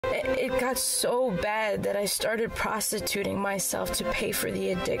it got so bad that I started prostituting myself to pay for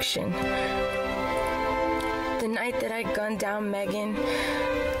the addiction. The night that I gunned down Megan,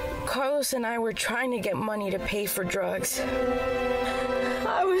 Carlos and I were trying to get money to pay for drugs.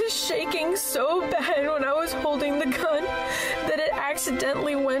 I was shaking so bad when I was holding the gun that it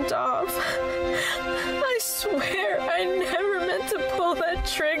accidentally went off. I swear I never meant to pull that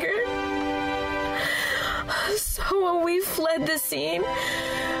trigger. So when we fled the scene,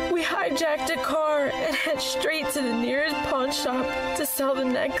 we hijacked a car and head straight to the nearest pawn shop to sell the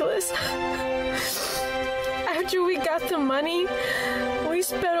necklace. After we got the money, we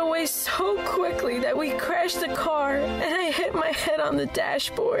sped away so quickly that we crashed the car and I hit my head on the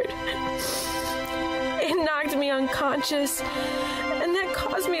dashboard. It knocked me unconscious and that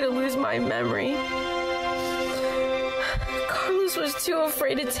caused me to lose my memory. Carlos was too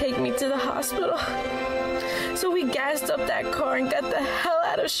afraid to take me to the hospital, so we gassed up that car and got the hell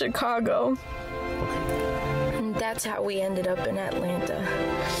out of Chicago. And that's how we ended up in Atlanta.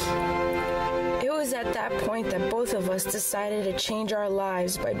 It was at that point that both of us decided to change our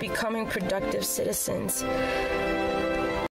lives by becoming productive citizens.